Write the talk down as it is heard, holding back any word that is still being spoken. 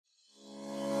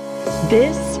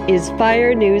This is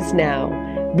Fire News Now,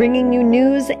 bringing you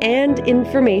news and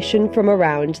information from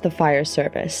around the fire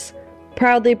service.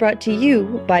 Proudly brought to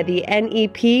you by the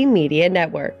NEP Media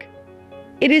Network.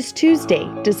 It is Tuesday,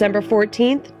 December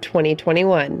 14th,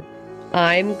 2021.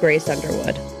 I'm Grace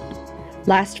Underwood.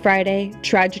 Last Friday,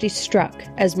 tragedy struck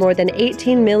as more than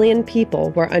 18 million people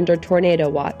were under tornado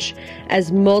watch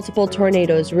as multiple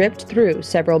tornadoes ripped through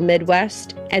several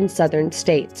Midwest and southern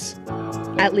states.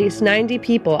 At least 90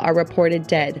 people are reported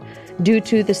dead due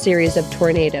to the series of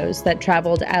tornadoes that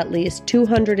traveled at least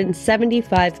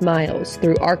 275 miles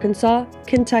through Arkansas,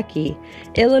 Kentucky,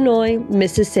 Illinois,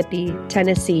 Mississippi,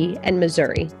 Tennessee, and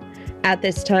Missouri. At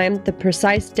this time, the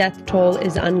precise death toll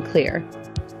is unclear.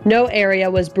 No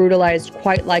area was brutalized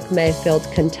quite like Mayfield,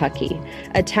 Kentucky,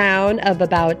 a town of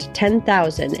about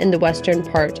 10,000 in the western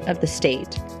part of the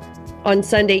state. On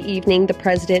Sunday evening, the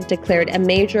president declared a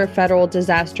major federal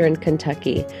disaster in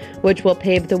Kentucky, which will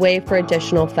pave the way for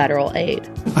additional federal aid.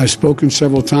 I've spoken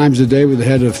several times today with the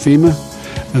head of FEMA,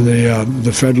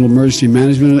 the Federal Emergency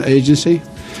Management Agency,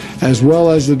 as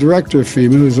well as the director of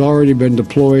FEMA, who's already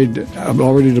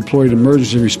deployed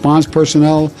emergency response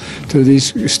personnel to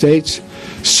these states,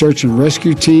 search and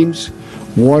rescue teams,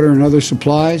 water and other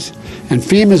supplies, and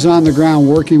FEMA is on the ground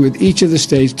working with each of the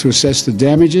states to assess the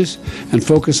damages and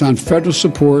focus on federal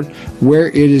support where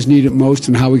it is needed most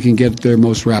and how we can get there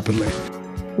most rapidly.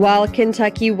 While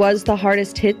Kentucky was the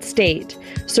hardest hit state,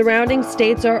 surrounding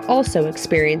states are also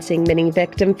experiencing many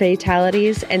victim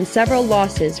fatalities and several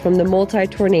losses from the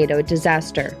multi-tornado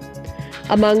disaster.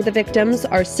 Among the victims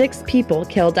are 6 people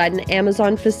killed at an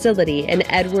Amazon facility in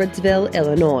Edwardsville,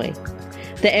 Illinois.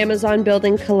 The Amazon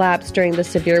building collapsed during the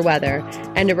severe weather,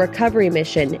 and a recovery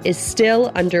mission is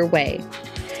still underway.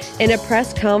 In a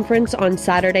press conference on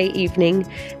Saturday evening,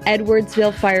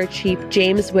 Edwardsville Fire Chief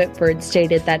James Whitford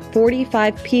stated that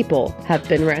 45 people have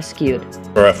been rescued.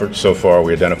 Our efforts so far,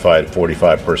 we identified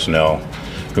 45 personnel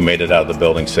who made it out of the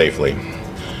building safely,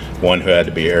 1 who had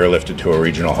to be airlifted to a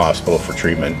regional hospital for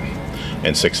treatment,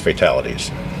 and 6 fatalities.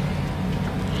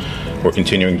 We're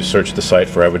continuing to search the site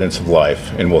for evidence of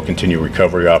life and will continue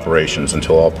recovery operations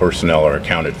until all personnel are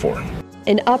accounted for.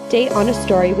 An update on a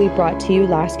story we brought to you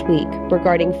last week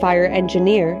regarding fire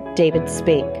engineer David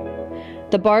Spink.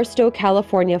 The Barstow,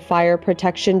 California Fire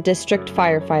Protection District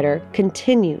firefighter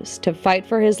continues to fight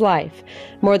for his life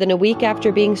more than a week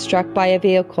after being struck by a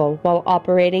vehicle while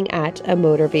operating at a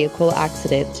motor vehicle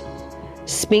accident.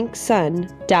 Spink's son,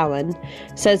 Dallin,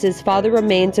 says his father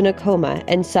remains in a coma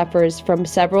and suffers from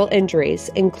several injuries,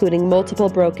 including multiple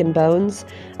broken bones,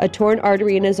 a torn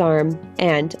artery in his arm,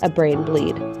 and a brain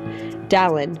bleed.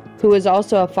 Dallin, who is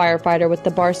also a firefighter with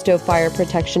the Barstow Fire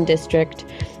Protection District,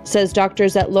 says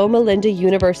doctors at Loma Linda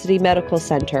University Medical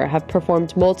Center have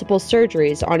performed multiple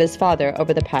surgeries on his father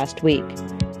over the past week.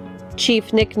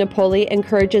 Chief Nick Napoli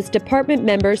encourages department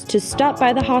members to stop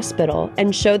by the hospital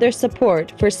and show their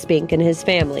support for Spink and his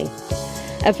family.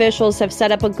 Officials have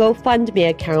set up a GoFundMe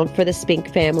account for the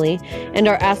Spink family and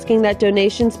are asking that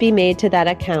donations be made to that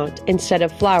account instead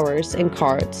of flowers and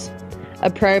cards.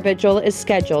 A prayer vigil is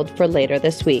scheduled for later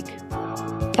this week.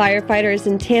 Firefighters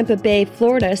in Tampa Bay,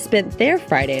 Florida spent their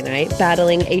Friday night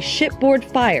battling a shipboard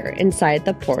fire inside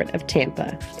the port of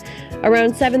Tampa.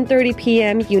 Around 7:30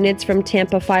 p.m., units from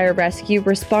Tampa Fire Rescue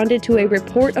responded to a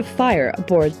report of fire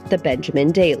aboard the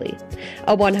Benjamin Daly,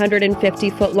 a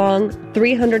 150-foot-long,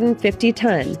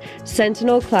 350-ton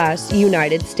Sentinel-class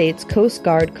United States Coast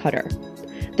Guard cutter.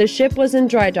 The ship was in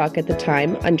dry dock at the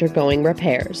time, undergoing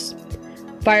repairs.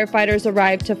 Firefighters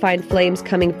arrived to find flames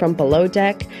coming from below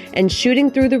deck and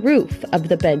shooting through the roof of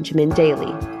the Benjamin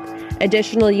Daly.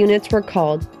 Additional units were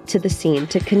called to the scene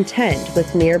to contend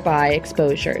with nearby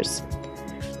exposures.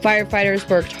 Firefighters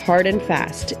worked hard and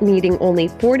fast, needing only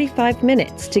 45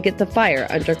 minutes to get the fire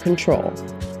under control.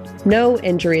 No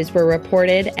injuries were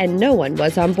reported and no one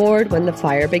was on board when the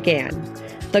fire began.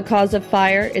 The cause of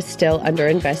fire is still under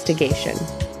investigation.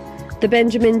 The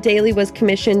Benjamin Daly was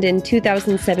commissioned in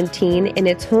 2017 in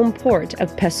its home port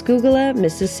of Pascagoula,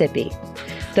 Mississippi.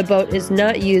 The boat is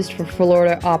not used for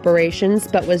Florida operations,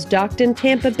 but was docked in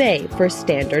Tampa Bay for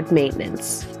standard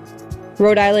maintenance.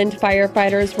 Rhode Island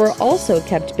firefighters were also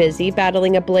kept busy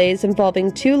battling a blaze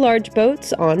involving 2 large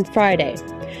boats on Friday.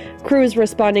 Crews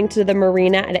responding to the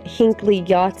marina at Hinckley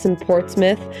Yachts in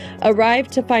Portsmouth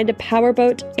arrived to find a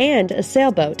powerboat and a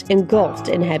sailboat engulfed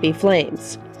in heavy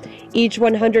flames. Each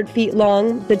 100 feet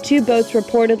long, the 2 boats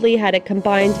reportedly had a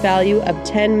combined value of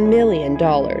 $10 million.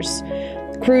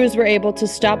 Crews were able to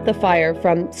stop the fire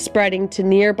from spreading to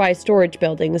nearby storage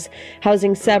buildings,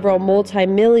 housing several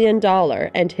multi-million-dollar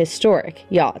and historic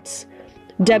yachts.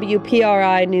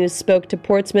 WPRI News spoke to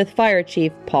Portsmouth Fire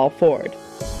Chief Paul Ford.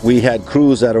 We had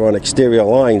crews that are on exterior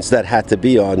lines that had to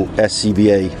be on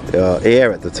SCBA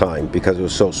air at the time because it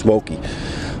was so smoky.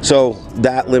 So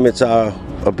that limits our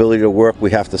ability to work.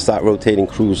 We have to start rotating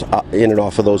crews in and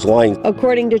off of those lines.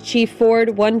 According to Chief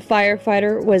Ford, one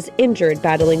firefighter was injured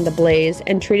battling the blaze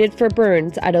and treated for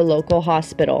burns at a local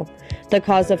hospital. The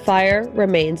cause of fire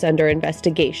remains under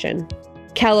investigation.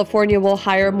 California will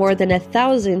hire more than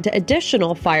 1,000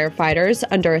 additional firefighters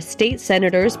under a state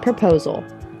senator's proposal.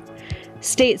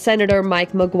 State Senator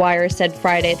Mike McGuire said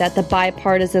Friday that the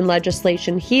bipartisan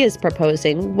legislation he is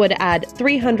proposing would add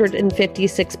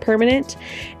 356 permanent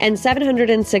and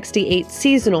 768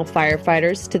 seasonal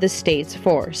firefighters to the state's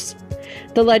force.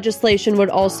 The legislation would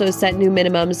also set new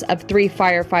minimums of 3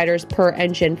 firefighters per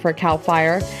engine for CAL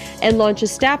FIRE and launch a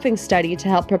staffing study to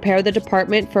help prepare the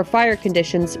department for fire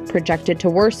conditions projected to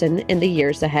worsen in the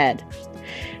years ahead.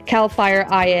 CAL FIRE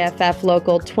IAFF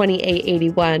Local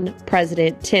 2881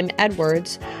 President Tim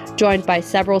Edwards, joined by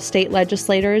several state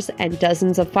legislators and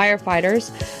dozens of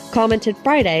firefighters, commented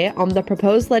Friday on the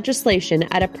proposed legislation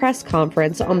at a press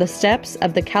conference on the steps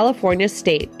of the California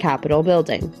State Capitol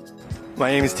building. My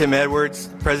name is Tim Edwards,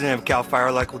 President of CAL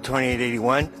FIRE Local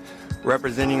 2881,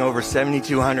 representing over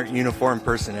 7,200 uniformed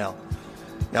personnel.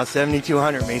 Now,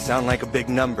 7,200 may sound like a big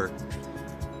number,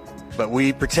 but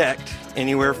we protect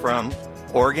anywhere from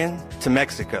Oregon to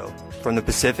Mexico, from the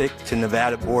Pacific to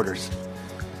Nevada borders.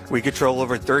 We control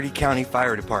over 30 county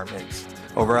fire departments,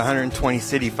 over 120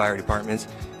 city fire departments,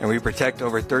 and we protect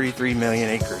over 33 million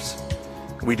acres.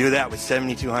 We do that with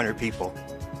 7,200 people.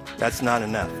 That's not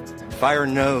enough. Fire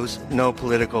knows no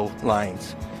political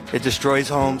lines. It destroys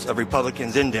homes of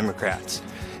Republicans and Democrats.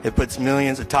 It puts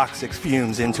millions of toxic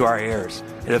fumes into our airs.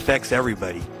 It affects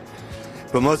everybody.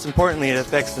 But most importantly, it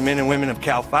affects the men and women of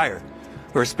CAL FIRE,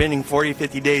 who are spending 40,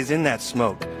 50 days in that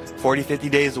smoke, 40, 50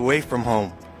 days away from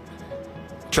home,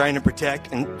 trying to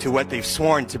protect and to what they've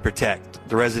sworn to protect,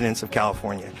 the residents of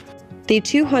California. The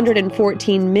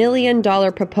 $214 million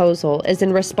proposal is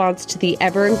in response to the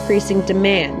ever-increasing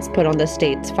demands put on the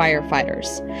state's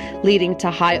firefighters, leading to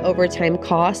high overtime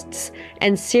costs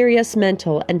and serious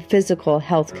mental and physical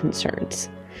health concerns.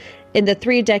 In the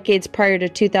 3 decades prior to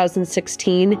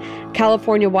 2016,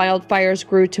 California wildfires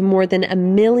grew to more than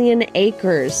 1 million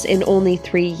acres in only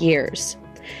 3 years.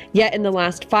 Yet in the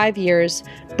last 5 years,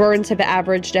 burns have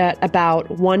averaged at about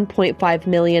 1.5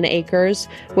 million acres,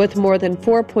 with more than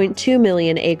 4.2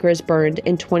 million acres burned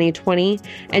in 2020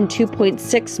 and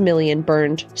 2.6 million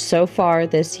burned so far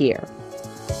this year.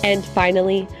 And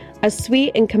finally, a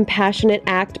sweet and compassionate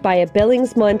act by a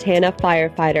Billings, Montana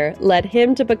firefighter led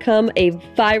him to become a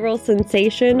viral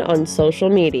sensation on social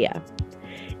media.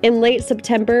 In late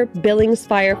September, Billings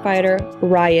firefighter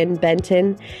Ryan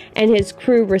Benton and his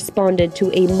crew responded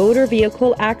to a motor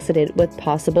vehicle accident with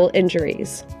possible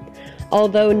injuries.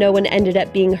 Although no one ended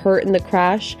up being hurt in the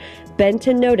crash,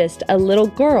 Benton noticed a little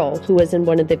girl who was in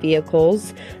one of the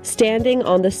vehicles standing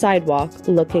on the sidewalk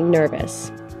looking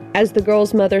nervous. As the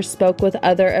girl's mother spoke with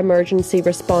other emergency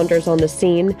responders on the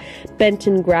scene,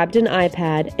 Benton grabbed an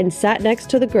iPad and sat next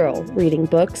to the girl, reading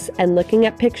books and looking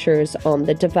at pictures on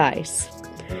the device.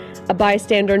 A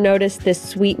bystander noticed this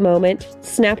sweet moment,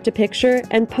 snapped a picture,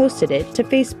 and posted it to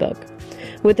Facebook.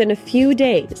 Within a few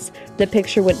days, the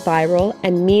picture went viral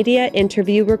and media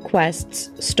interview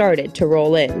requests started to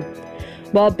roll in.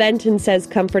 While Benton says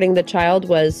comforting the child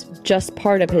was just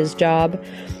part of his job,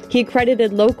 he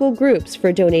credited local groups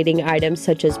for donating items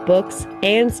such as books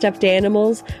and stuffed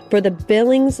animals for the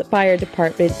Billings Fire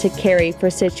Department to carry for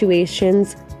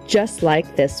situations just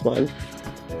like this one.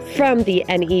 From the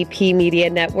NEP Media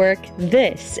Network,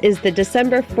 this is the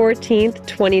December 14th,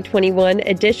 2021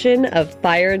 edition of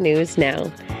Fire News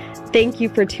Now. Thank you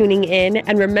for tuning in,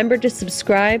 and remember to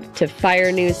subscribe to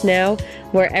Fire News Now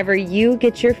wherever you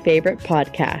get your favorite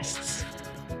podcasts.